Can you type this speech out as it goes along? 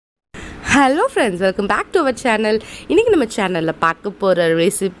Hello friends, welcome back to our channel. இன்றைக்கி நம்ம சேனலில் பார்க்க போகிற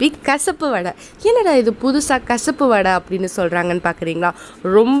ரெசிபி கசப்பு வடை. என்னடா இது புதுசாக கசப்பு வடை அப்படின்னு சொல்கிறாங்கன்னு பார்க்குறீங்களா?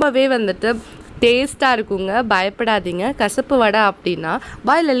 ரொம்பவே டேஸ்ட்டாக இருக்குங்க. பயப்படாதீங்க. கசப்பு வடை அப்படின்னா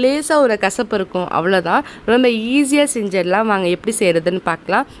வாயில் லேசாக ஒரு கசப்பு இருக்கும், அவ்வளோதான். ரொம்ப ஈஸியாக செஞ்சிடலாம். வாங்க எப்படி செய்கிறதுன்னு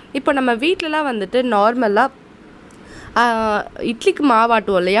பார்க்கலாம். இப்போ நம்ம வீட்டிலலாம் நார்மலாக இட்லிக்கு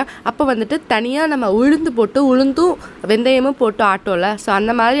மாவாட்டுவோம் இல்லையா, அப்போ தனியாக நம்ம உளுந்தும் வெந்தயமும் போட்டு ஆட்டோம்ல. ஸோ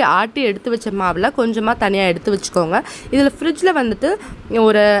அந்த மாதிரி ஆட்டி எடுத்து வச்ச மாவில் கொஞ்சமாக தனியாக எடுத்து வச்சுக்கோங்க. இதில் ஃப்ரிட்ஜில்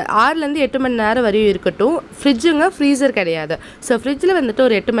ஒரு 6லேருந்து 8 மணி நேரம் வரையும் இருக்கட்டும். ஃப்ரிட்ஜுங்க, ஃப்ரீசர் கிடையாது. ஸோ ஃப்ரிட்ஜில்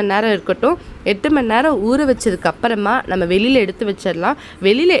ஒரு 8 மணி நேரம் இருக்கட்டும். 8 மணி நேரம் ஊற வச்சதுக்கப்புறமா நம்ம வெளியில் எடுத்து வச்சிடலாம்.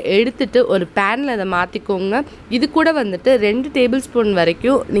 வெளியில் எடுத்துட்டு ஒரு பேனில் அதை மாற்றிக்கோங்க. இது கூட 2 டேபிள் ஸ்பூன்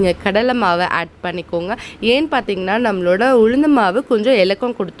வரைக்கும் நீங்கள் கடலை மாவை ஆட் பண்ணிக்கோங்க. ஏன்னு பார்த்தீங்கன்னா நம்மளோட உளுந்து மாவு கொஞ்சம்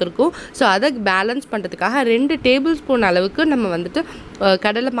இலக்கம் கொடுத்துருக்கும். ஸோ அதை பேலன்ஸ் பண்ணுறதுக்காக 2 டேபிள் ஸ்பூன் அளவுக்கு நம்ம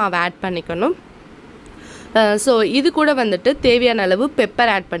கடலை மாவை ஆட் பண்ணிக்கணும். ஸோ இது கூட தேவையான அளவு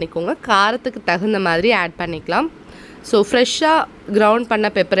பெப்பர் ஆட் பண்ணிக்கோங்க. காரத்துக்கு தகுந்த மாதிரி ஆட் பண்ணிக்கலாம். ஸோ ஃப்ரெஷ்ஷாக கிரவுண்ட் பண்ண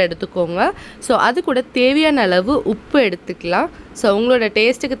பெப்பர் எடுத்துக்கோங்க. ஸோ அது கூட தேவையான அளவு உப்பு எடுத்துக்கலாம். ஸோ உங்களோட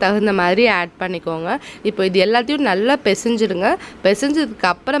டேஸ்ட்டுக்கு தகுந்த மாதிரி ஆட் பண்ணிக்கோங்க. இப்போ இது எல்லாத்தையும் நல்லா பிசைஞ்சிடுங்க. பிசைஞ்சதுக்கு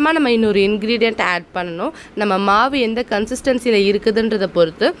அப்புறமா நம்ம இன்னொரு இன்க்ரீடியண்ட் ஆட் பண்ணணும். நம்ம மாவு எந்த கன்சிஸ்டன்சியில் இருக்குதுன்றதை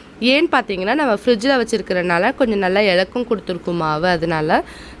பொறுத்து. ஏன்னு பார்த்தீங்கன்னா நம்ம ஃப்ரிட்ஜில் வச்சுருக்கிறனால கொஞ்சம் நல்லா இலக்கம் கொடுத்துருக்கும் மாவு, அதனால.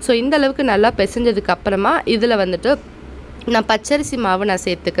 ஸோ இந்த அளவுக்கு நல்லா பிசைஞ்சதுக்கு அப்புறமா இதில் நான் பச்சரிசி மாவு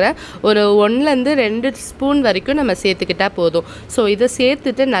சேர்த்துக்கிறேன். ஒரு 1லேருந்து 2 ஸ்பூன் வரைக்கும் நம்ம சேர்த்துக்கிட்டால் போதும். ஸோ இதை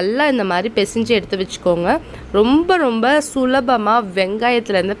சேர்த்துட்டு நல்லா இந்த மாதிரி பிசைஞ்சு எடுத்து வச்சுக்கோங்க. ரொம்ப சுலபமாக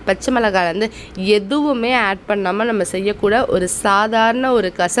வெங்காயத்துலேருந்து பச்சை மிளகாலேருந்து எதுவுமே ஆட் பண்ணாமல் நம்ம செய்யக்கூட ஒரு சாதாரண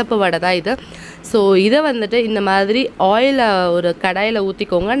ஒரு கசப்பு வடை தான் இது. ஸோ இதை இந்த மாதிரி ஆயிலை ஒரு கடாயில்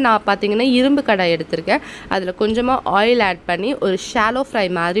ஊற்றிக்கோங்க. நான் பார்த்தீங்கன்னா இரும்பு கடாய் எடுத்திருக்கேன். அதில் கொஞ்சமாக ஆயில் ஆட் பண்ணி ஒரு ஷாலோ ஃப்ரை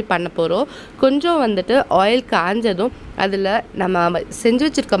மாதிரி பண்ண போகிறோம். கொஞ்சம் ஆயில் காஞ்சதும் அதில் நம்ம செஞ்சு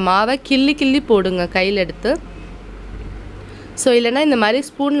வச்சுருக்க மாவை கிள்ளி போடுங்க கையில் எடுத்து. ஸோ இல்லைன்னா இந்த மாதிரி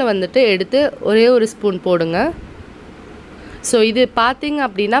ஸ்பூனில் எடுத்து ஒரே ஒரு ஸ்பூன் போடுங்க. ஸோ இது பார்த்தீங்க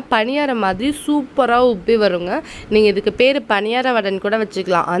அப்படின்னா பணியார மாதிரி சூப்பராக உப்பி வருங்க. நீங்கள் இதுக்கு பேர் பணியார வடைன்னு கூட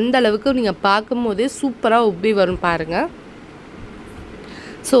வச்சுக்கலாம். அந்த அளவுக்கு நீங்கள் பார்க்கும் போதே சூப்பராக உப்பி வரும் பாருங்கள்.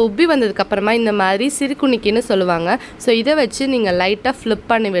 ஸோ உப்பி வந்ததுக்கப்புறமா இந்த மாதிரி சிறுகுணிக்கின்னு சொல்லுவாங்க. ஸோ இதை வச்சு நீங்கள் லைட்டாக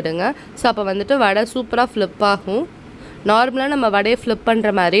ஃப்ளிப் பண்ணி விடுங்க. ஸோ அப்போ வடை சூப்பராக ஃப்ளிப் ஆகும். நார்மலாக நம்ம வடையை ஃப்ளிப் பண்ணுற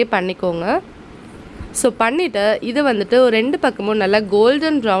மாதிரியே பண்ணிக்கோங்க. ஸோ பண்ணிவிட்டு இது ஒரு 2 பக்கமும் நல்லா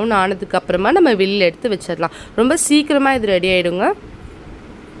கோல்டன் ப்ரௌன் ஆனதுக்கப்புறமா நம்ம வெளியில் எடுத்து வச்சிடலாம். ரொம்ப சீக்கிரமாக இது ரெடி ஆகிடுங்க.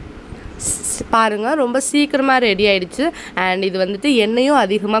 பாருங்கள், ரொம்ப சீக்கிரமாக ரெடி ஆகிடுச்சு. அண்ட் இது எண்ணெயும்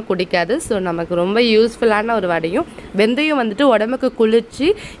அதிகமாக குடிக்காது. ஸோ நமக்கு ரொம்ப யூஸ்ஃபுல்லான ஒரு வடையும். வெந்தயம் உடம்புக்கு குளிர்ச்சி,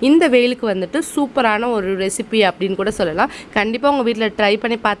 இந்த வெயிலுக்கு சூப்பரான ஒரு ரெசிபி அப்படின்னு கூட சொல்லலாம். கண்டிப்பாக உங்கள் வீட்டில் ட்ரை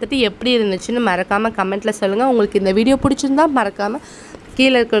பண்ணி பார்த்துட்டு எப்படி இருந்துச்சுன்னு மறக்காமல் கமெண்ட்டில் சொல்லுங்கள். உங்களுக்கு இந்த வீடியோ பிடிச்சிருந்தா மறக்காமல்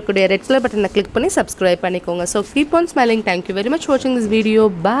கீழே இருக்கக்கூடிய ரெட் கலர் பட்டனை கிளிக் பண்ணி சப்ஸ்கிரைப் பண்ணிக்கோங்க. So keep on smiling. Thank you very much வாட்சிங் திஸ் வீடியோ.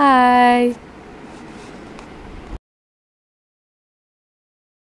 பாய்.